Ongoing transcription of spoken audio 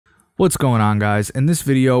What's going on, guys? In this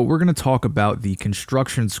video, we're going to talk about the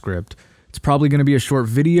construction script. It's probably going to be a short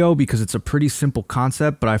video because it's a pretty simple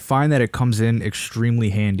concept, but I find that it comes in extremely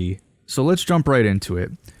handy. So let's jump right into it.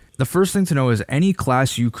 The first thing to know is any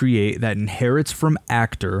class you create that inherits from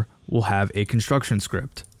actor will have a construction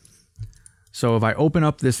script. So if I open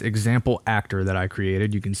up this example actor that I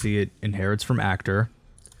created, you can see it inherits from actor.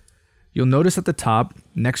 You'll notice at the top,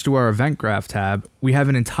 next to our event graph tab, we have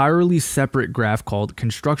an entirely separate graph called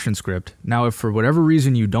construction script. Now, if for whatever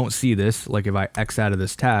reason you don't see this, like if I X out of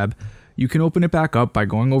this tab, you can open it back up by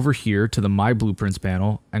going over here to the My Blueprints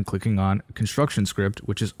panel and clicking on construction script,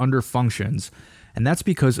 which is under functions. And that's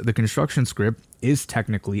because the construction script is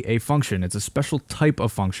technically a function. It's a special type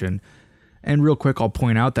of function. And real quick, I'll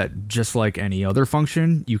point out that just like any other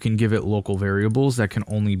function, you can give it local variables that can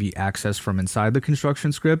only be accessed from inside the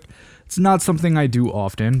construction script. It's not something I do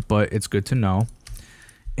often, but it's good to know.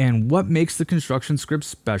 And what makes the construction script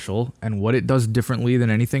special and what it does differently than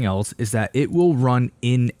anything else is that it will run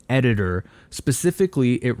in editor.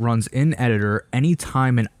 Specifically, it runs in editor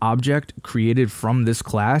anytime an object created from this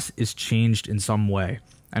class is changed in some way.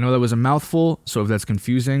 I know that was a mouthful, so if that's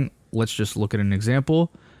confusing, let's just look at an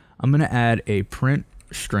example. I'm going to add a print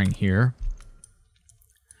string here,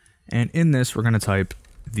 and in this we're going to type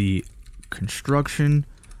the construction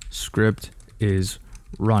script is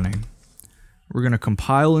running. We're going to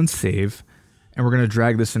compile and save, and we're going to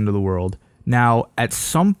drag this into the world. Now, at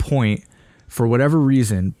some point, for whatever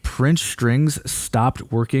reason, print strings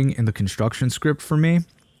stopped working in the construction script for me.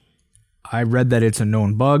 I read that it's a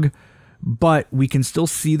known bug, but we can still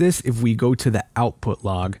see this if we go to the output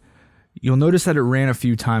log. You'll notice that it ran a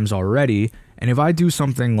few times already, and if I do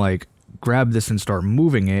something like grab this and start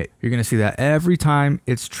moving it, you're going to see that every time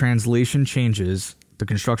its translation changes, the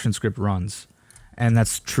construction script runs. And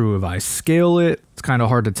that's true if I scale it. It's kind of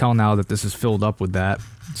hard to tell now that this is filled up with that.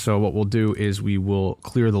 So what we'll do is we will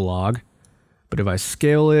clear the log. But if I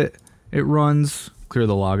scale it, it runs. Clear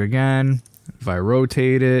the log again. If I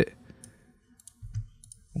rotate it,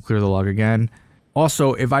 we'll clear the log again.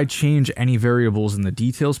 Also, if I change any variables in the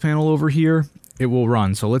details panel over here, it will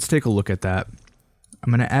run. So let's take a look at that.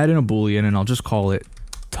 I'm going to add in a Boolean and I'll just call it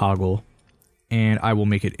toggle. And I will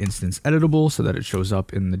make it instance editable so that it shows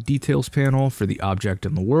up in the details panel for the object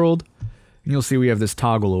in the world. And you'll see we have this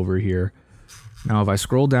toggle over here. Now, if I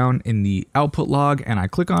scroll down in the output log and I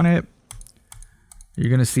click on it, you're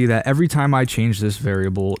going to see that every time I change this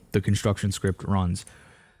variable, the construction script runs.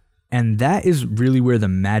 And that is really where the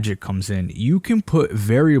magic comes in. You can put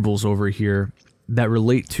variables over here that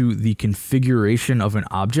relate to the configuration of an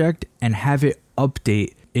object and have it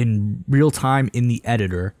update in real time in the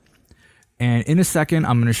editor. And in a second,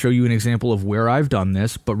 I'm going to show you an example of where I've done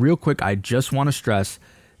this. But real quick, I just want to stress,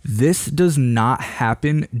 this does not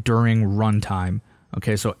happen during runtime.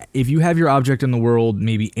 Okay, so if you have your object in the world,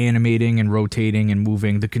 maybe animating and rotating and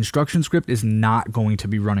moving, the construction script is not going to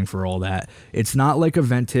be running for all that. It's not like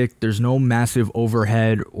event tick. There's no massive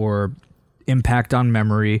overhead or impact on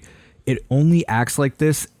memory. It only acts like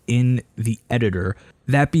this in the editor.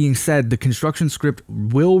 That being said, the construction script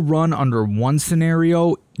will run under one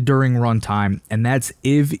scenario during runtime, and that's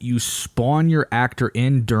if you spawn your actor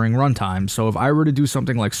in during runtime. So if I were to do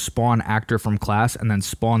something like spawn actor from class and then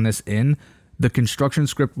spawn this in, the construction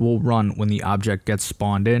script will run when the object gets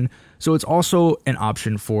spawned in. So it's also an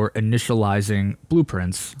option for initializing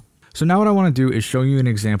blueprints. So now what I want to do is show you an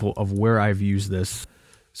example of where I've used this.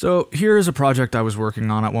 So here is a project I was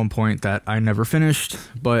working on at one point that I never finished,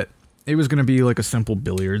 but it was going to be like a simple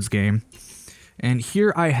billiards game. And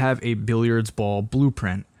here I have a billiards ball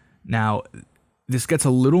blueprint. Now, this gets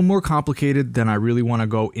a little more complicated than I really want to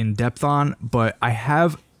go in depth on, but I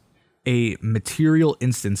have a material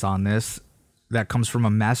instance on this that comes from a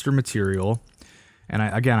master material. And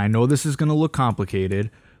I know this is going to look complicated,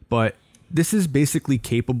 but this is basically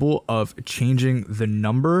capable of changing the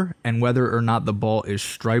number and whether or not the ball is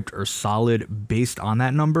striped or solid based on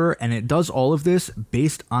that number. And it does all of this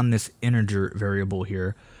based on this integer variable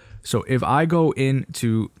here. So if I go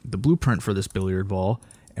into the blueprint for this billiard ball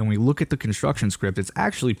and we look at the construction script, it's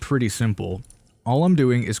actually pretty simple. All I'm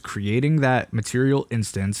doing is creating that material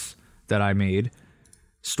instance that I made,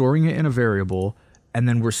 storing it in a variable, and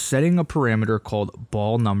then we're setting a parameter called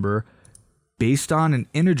ball number based on an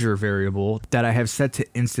integer variable that I have set to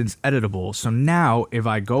instance editable. So now if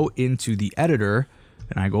I go into the editor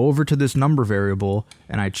and I go over to this number variable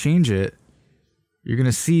and I change it, you're going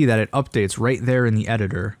to see that it updates right there in the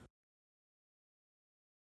editor.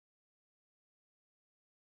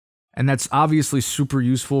 And that's obviously super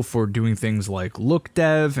useful for doing things like look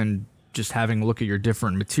dev and just having a look at your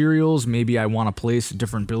different materials. Maybe I want to place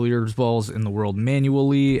different billiards balls in the world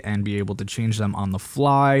manually and be able to change them on the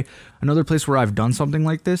fly. Another place where I've done something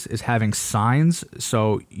like this is having signs.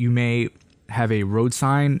 So you may have a road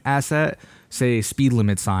sign asset, say speed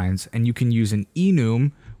limit signs, and you can use an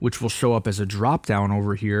enum, which will show up as a drop down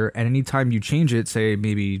over here. And anytime you change it, say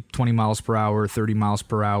maybe 20 miles per hour, 30 miles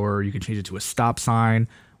per hour, you can change it to a stop sign,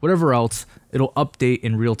 whatever else, it'll update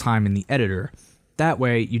in real time in the editor. That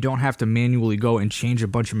way, you don't have to manually go and change a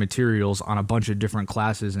bunch of materials on a bunch of different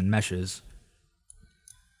classes and meshes.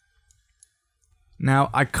 Now,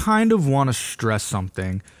 I kind of want to stress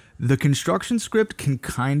something. The construction script can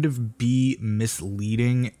kind of be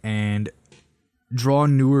misleading and draw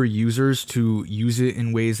newer users to use it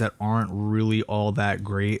in ways that aren't really all that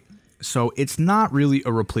great. So it's not really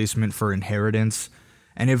a replacement for inheritance.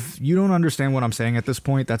 And if you don't understand what I'm saying at this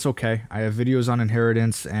point, that's okay. I have videos on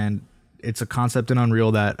inheritance, and it's a concept in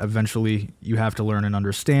Unreal that eventually you have to learn and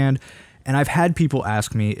understand. And I've had people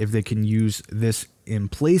ask me if they can use this in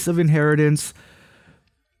place of inheritance.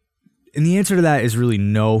 And the answer to that is really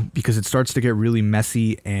no, because it starts to get really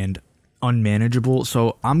messy and unmanageable.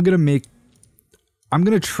 So I'm going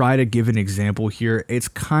to try to give an example here. It's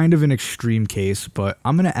kind of an extreme case, but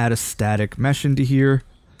I'm going to add a static mesh into here.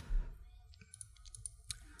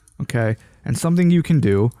 Okay, and something you can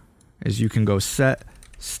do is you can go set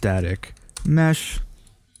static mesh,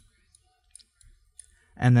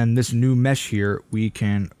 and then this new mesh here, we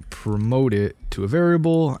can promote it to a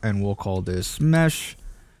variable, and we'll call this mesh,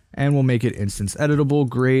 and we'll make it instance editable.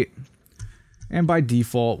 Great. And by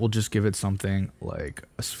default, we'll just give it something like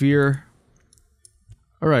a sphere.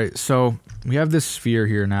 All right, so we have this sphere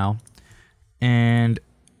here now, and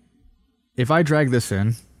if I drag this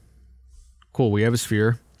in, cool, we have a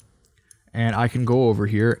sphere. And I can go over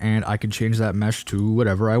here and I can change that mesh to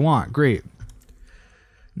whatever I want. Great.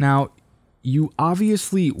 Now, you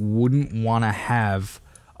obviously wouldn't want to have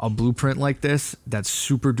a blueprint like this that's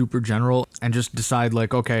super duper general and just decide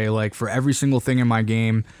like, okay, like for every single thing in my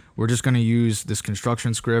game, we're just going to use this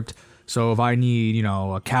construction script. So if I need, you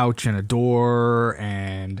know, a couch and a door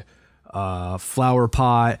and a flower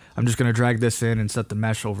pot, I'm just going to drag this in and set the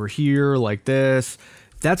mesh over here like this.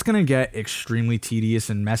 That's going to get extremely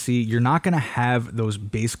tedious and messy. You're not going to have those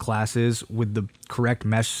base classes with the correct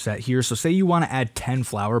mesh set here. So say you want to add 10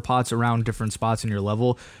 flower pots around different spots in your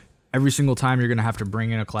level. Every single time you're going to have to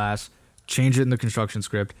bring in a class, change it in the construction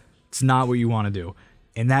script. It's not what you want to do.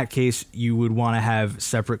 In that case, you would want to have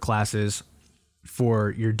separate classes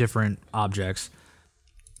for your different objects.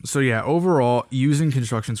 So yeah, overall, using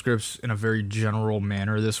construction scripts in a very general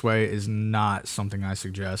manner this way is not something I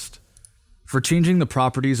suggest. For changing the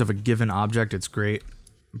properties of a given object, it's great,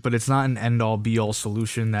 but it's not an end-all be-all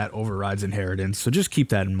solution that overrides inheritance, so just keep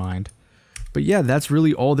that in mind. But yeah, that's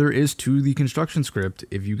really all there is to the construction script.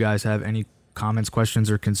 If you guys have any comments,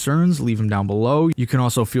 questions, or concerns, leave them down below. You can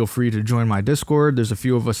also feel free to join my Discord. There's a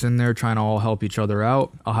few of us in there trying to all help each other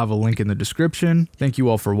out. I'll have a link in the description. Thank you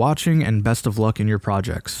all for watching, and best of luck in your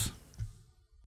projects.